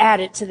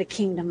added to the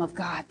kingdom of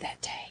God that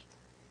day.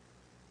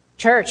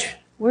 Church,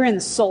 we're in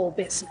the soul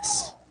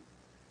business.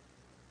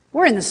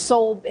 We're in the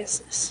soul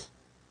business.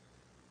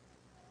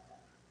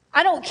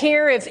 I don't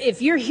care if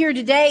you're here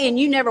today and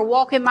you never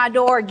walk in my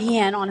door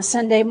again on a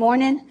Sunday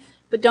morning,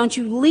 but don't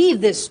you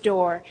leave this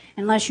door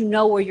unless you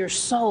know where your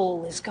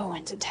soul is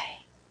going today.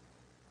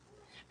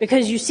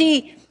 Because you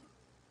see,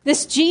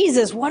 this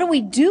Jesus, what do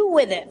we do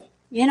with it?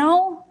 You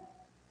know?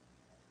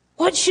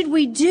 What should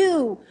we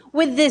do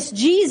with this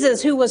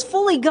Jesus who was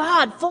fully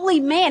God, fully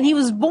man? He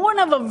was born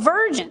of a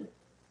virgin.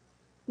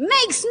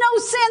 Makes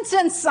no sense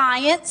in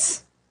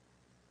science.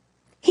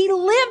 He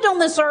lived on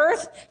this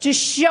earth to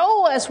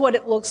show us what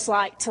it looks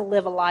like to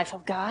live a life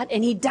of God.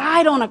 And he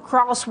died on a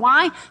cross.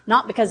 Why?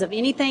 Not because of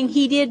anything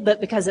he did,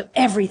 but because of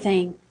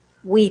everything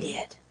we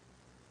did.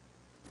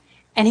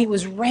 And he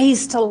was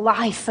raised to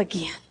life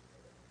again.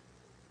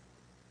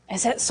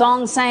 As that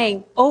song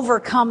sang,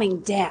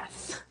 overcoming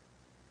death.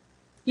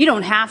 You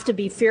don't have to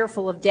be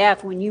fearful of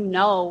death when you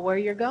know where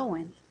you're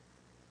going.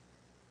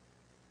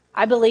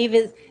 I believe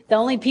the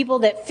only people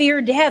that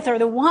fear death are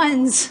the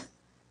ones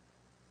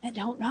that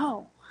don't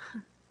know.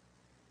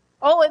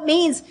 Oh, it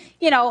means,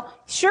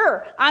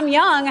 sure, I'm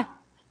young.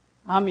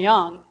 I'm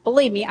young.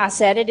 Believe me, I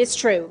said it. It's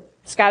true.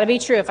 It's got to be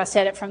true if I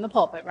said it from the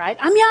pulpit, right?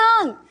 I'm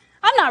young.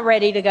 I'm not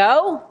ready to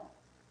go.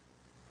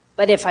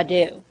 But if I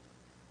do,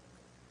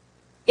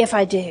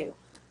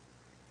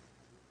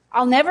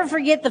 I'll never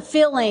forget the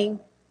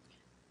feeling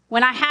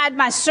when I had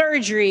my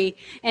surgery,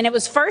 and it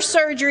was first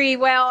surgery.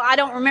 Well, I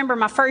don't remember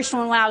my first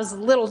one when I was a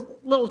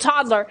little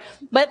toddler,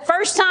 but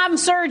first time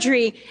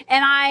surgery,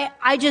 and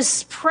I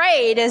just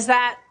prayed as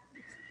that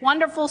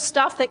wonderful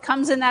stuff that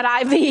comes in that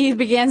IV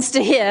begins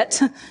to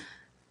hit.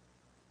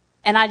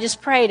 And I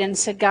just prayed and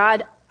said,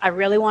 God, I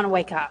really want to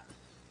wake up.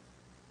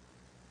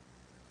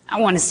 I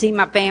want to see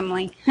my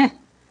family.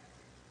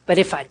 But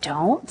if I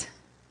don't,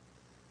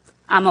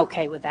 I'm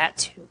okay with that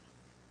too.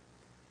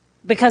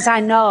 Because I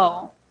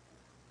know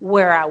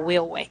where I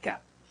will wake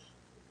up.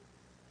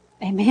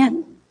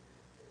 Amen?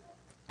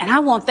 And I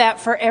want that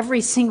for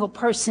every single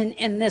person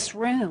in this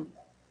room.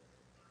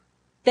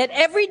 That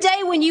every day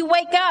when you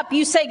wake up,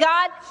 you say,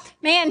 God,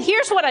 man,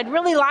 here's what I'd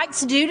really like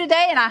to do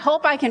today, and I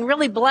hope I can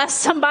really bless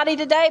somebody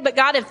today. But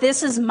God, if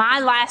this is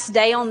my last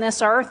day on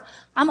this earth,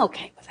 I'm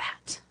okay with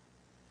that.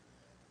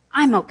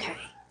 I'm okay.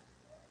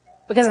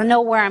 Because I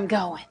know where I'm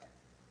going.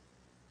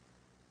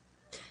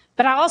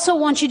 But I also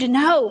want you to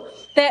know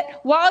that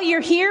while you're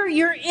here,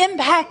 you're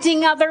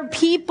impacting other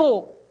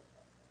people.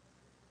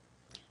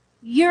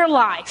 Your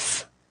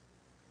life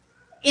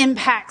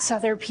impacts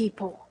other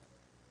people.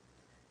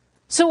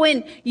 So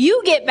when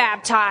you get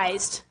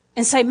baptized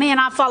and say, man,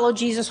 I follow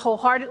Jesus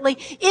wholeheartedly,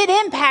 it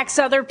impacts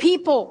other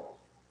people.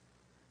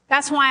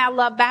 That's why I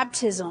love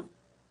baptism.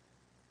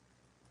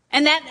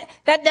 And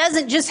that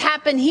doesn't just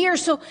happen here.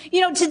 So,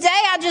 today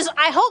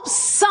I hope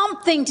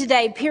something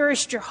today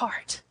pierced your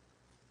heart.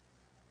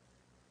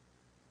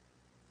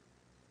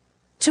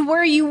 To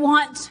where you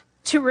want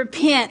to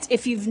repent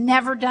if you've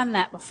never done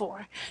that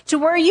before. To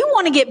where you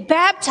want to get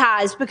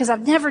baptized because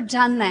I've never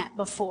done that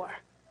before.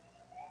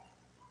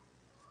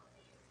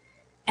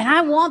 And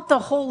I want the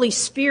Holy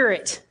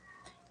Spirit.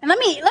 And let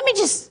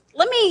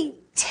me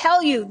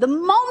tell you, the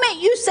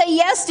moment you say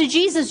yes to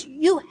Jesus,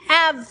 you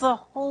have the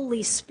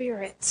Holy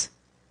Spirit.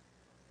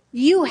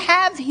 You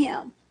have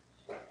him.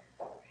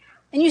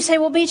 And you say,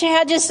 well, BJ,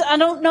 I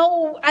don't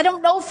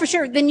know for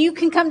sure. Then you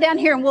can come down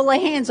here and we'll lay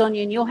hands on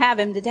you and you'll have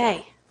him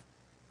today.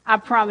 I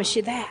promise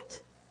you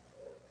that.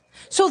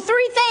 So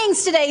 3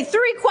 things today,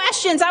 3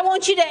 questions I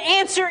want you to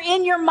answer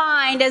in your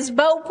mind as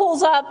Bo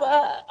pulls up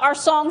our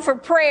song for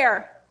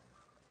prayer.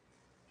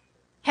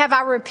 Have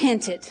I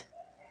repented?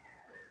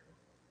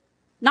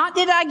 Not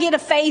did I get a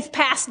faith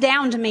passed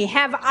down to me.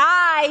 Have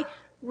I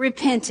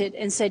repented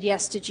and said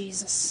yes to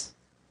Jesus?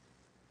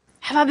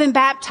 Have I been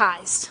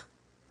baptized?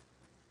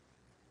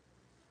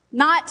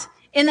 Not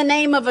in the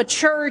name of a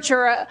church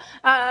or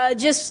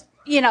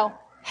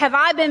have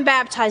I been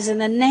baptized in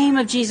the name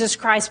of Jesus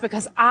Christ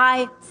because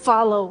I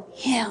follow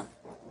him?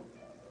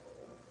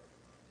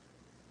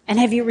 And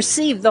have you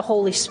received the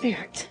Holy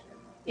Spirit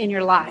in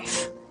your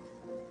life?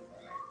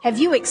 Have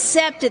you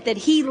accepted that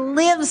He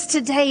lives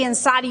today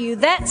inside of you?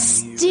 That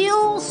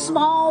still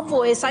small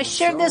voice. I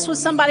shared this with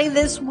somebody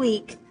this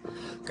week.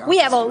 We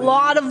have a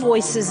lot of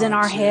voices in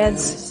our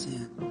heads.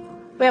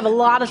 We have a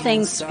lot of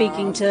things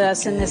speaking to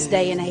us in this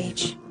day and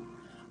age.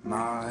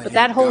 But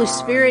that Holy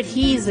Spirit,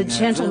 He's a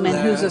gentleman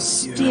who's a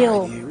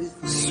still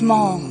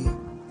small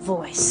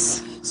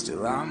voice.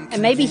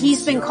 And maybe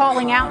He's been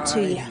calling out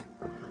to you.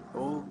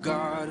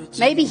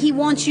 Maybe He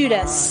wants you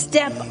to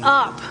step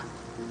up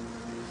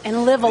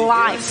and live a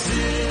life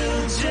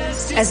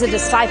as a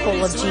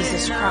disciple of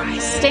Jesus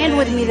Christ. Stand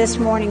with me this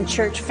morning,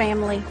 church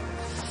family.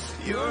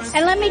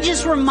 And let me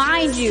just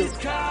remind you,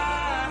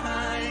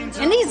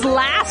 in these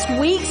last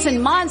weeks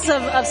and months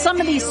of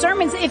some of these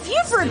sermons, if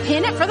you've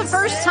repented for the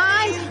first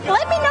time,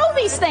 let me know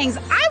these things.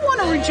 I want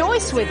to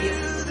rejoice with you.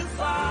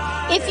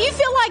 If you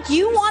feel like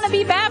you want to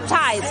be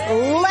baptized,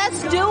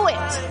 let's do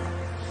it.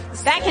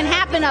 That can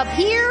happen up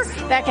here.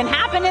 That can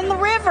happen in the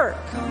river.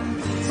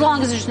 As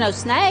long as there's no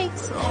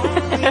snakes.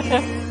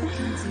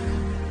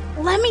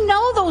 Let me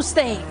know those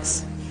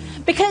things.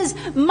 Because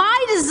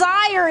my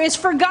desire is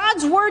for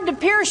God's Word to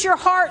pierce your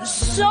heart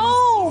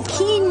so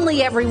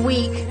keenly every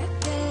week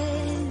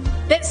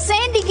that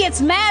Sandy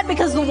gets mad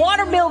because the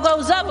water bill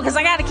goes up because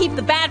I got to keep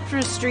the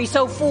baptistry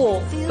so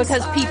full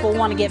because people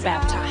want to get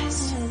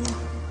baptized.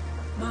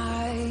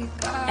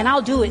 And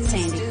I'll do it,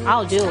 Sandy.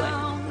 I'll do it.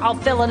 I'll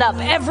fill it up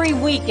every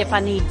week if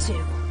I need to.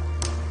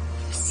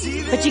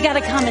 But you got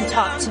to come and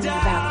talk to me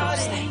about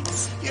those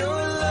things.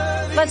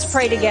 Let's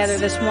pray together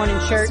this morning,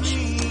 church.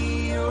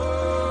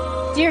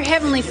 Dear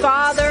Heavenly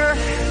Father,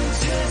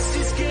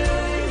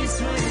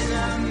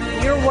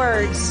 your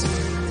words,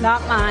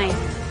 not mine.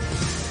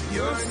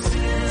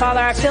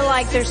 Father, I feel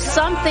like there's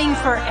something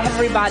for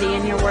everybody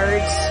in your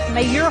words.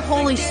 May your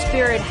Holy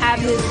Spirit have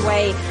His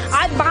way.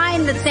 I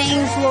bind the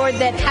things, Lord,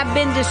 that have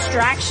been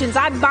distractions.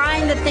 I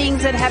bind the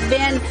things that have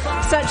been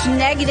such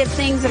negative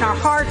things in our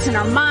hearts and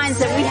our minds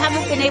that we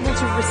haven't been able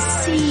to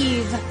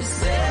receive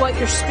what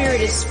your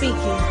Spirit is speaking.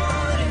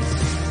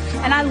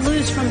 And I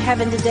lose from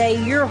heaven today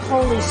your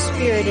Holy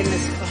Spirit in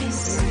this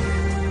place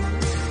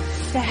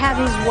to have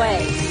His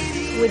way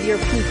with your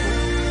people.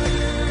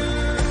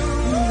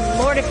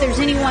 Lord, if there's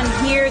anyone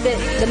here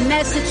that the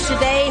message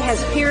today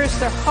has pierced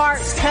their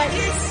hearts,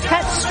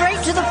 cut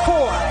straight to the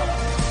core,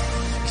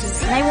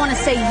 and they want to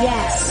say,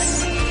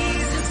 yes,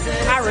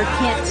 I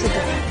repent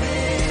today.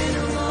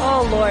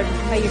 Oh, Lord,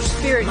 may your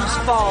Spirit just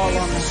fall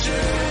on us.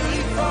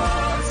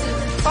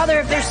 Father,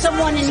 if there's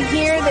someone in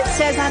here that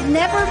says, I've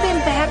never been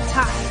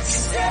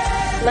baptized,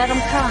 let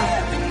them come,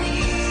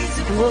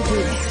 and we'll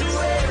do that.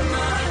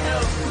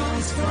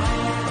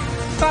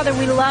 Father,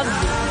 we love you.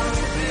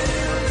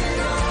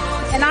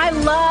 And I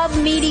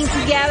love meeting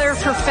together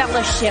for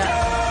fellowship.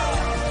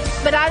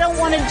 But I don't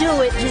want to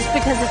do it just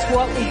because it's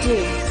what we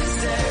do.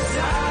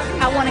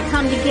 I want to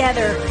come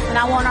together and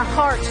I want our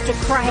hearts to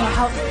cry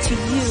out to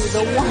you,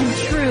 the one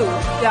true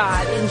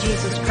God in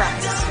Jesus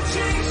Christ.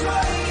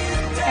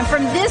 And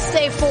from this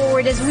day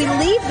forward, as we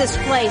leave this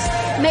place,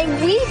 may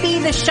we be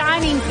the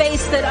shining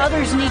face that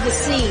others need to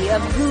see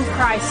of who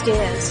Christ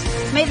is.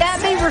 May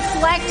that be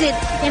reflected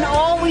in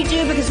all we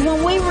do, because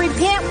when we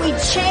repent, we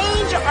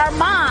change our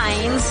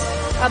minds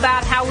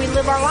about how we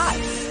live our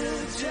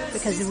life,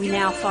 because we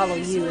now follow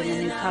you in the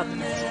new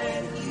covenant.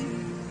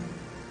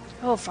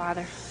 Oh,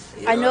 Father,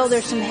 I know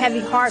there's some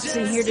heavy hearts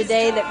in here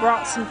today that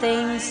brought some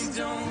things.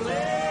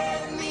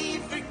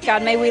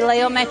 God, may we lay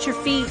them at your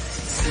feet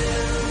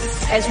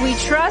as we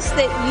trust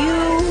that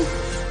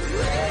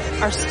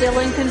you are still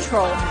in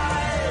control.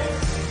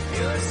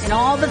 And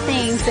all the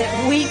things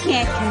that we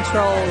can't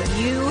control,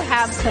 you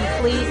have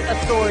complete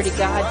authority,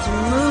 God, to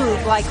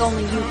move like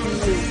only you can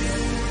move.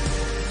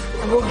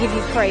 And we'll give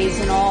you praise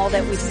in all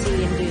that we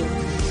see and do.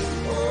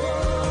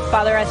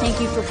 Father, I thank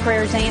you for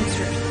prayers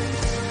answered.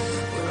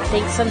 I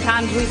think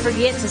sometimes we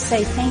forget to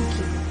say thank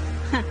you.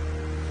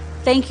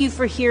 Thank you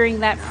for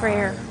hearing that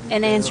prayer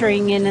and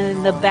answering it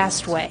in the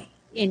best way,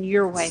 in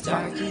your way,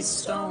 Father.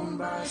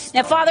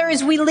 Now, Father,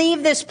 as we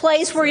leave this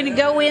place, we're going to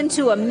go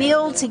into a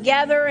meal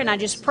together, and I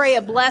just pray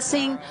a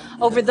blessing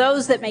over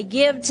those that may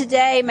give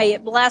today. May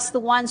it bless the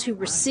ones who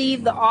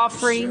receive the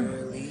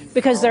offering,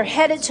 because they're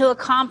headed to a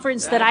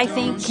conference that I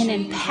think can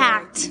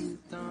impact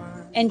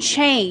and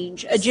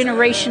change a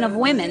generation of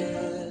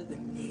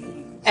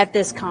women at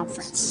this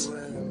conference.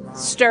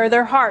 Stir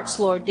their hearts,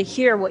 Lord, to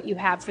hear what you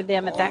have for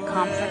them at that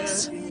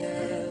conference.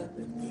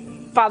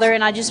 Father,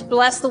 and I just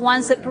bless the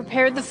ones that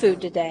prepared the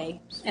food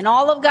today. And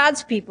all of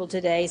God's people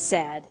today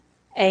said,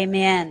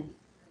 amen.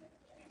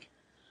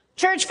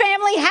 Church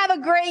family, have a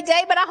great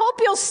day, but I hope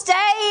you'll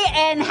stay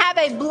and have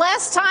a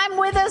blessed time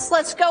with us.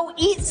 Let's go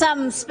eat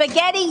some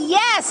spaghetti.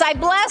 Yes, I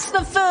bless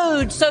the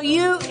food. So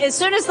you, as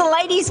soon as the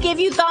ladies give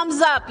you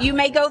thumbs up, you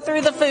may go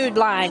through the food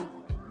line.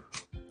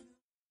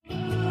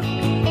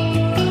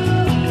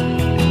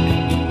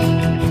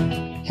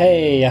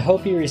 Hey, I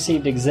hope you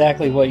received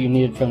exactly what you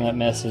needed from that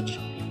message.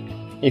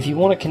 If you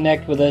want to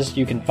connect with us,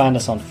 you can find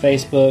us on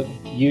Facebook,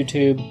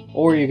 YouTube,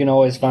 or you can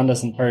always find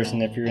us in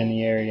person if you're in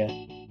the area.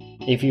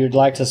 If you'd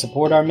like to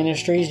support our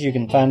ministries, you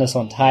can find us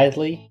on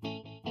Tithely.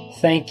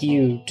 Thank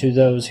you to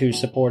those who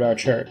support our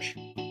church.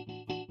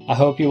 I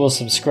hope you will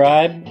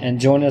subscribe and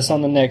join us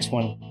on the next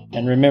one.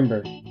 And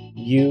remember,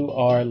 you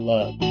are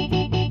loved.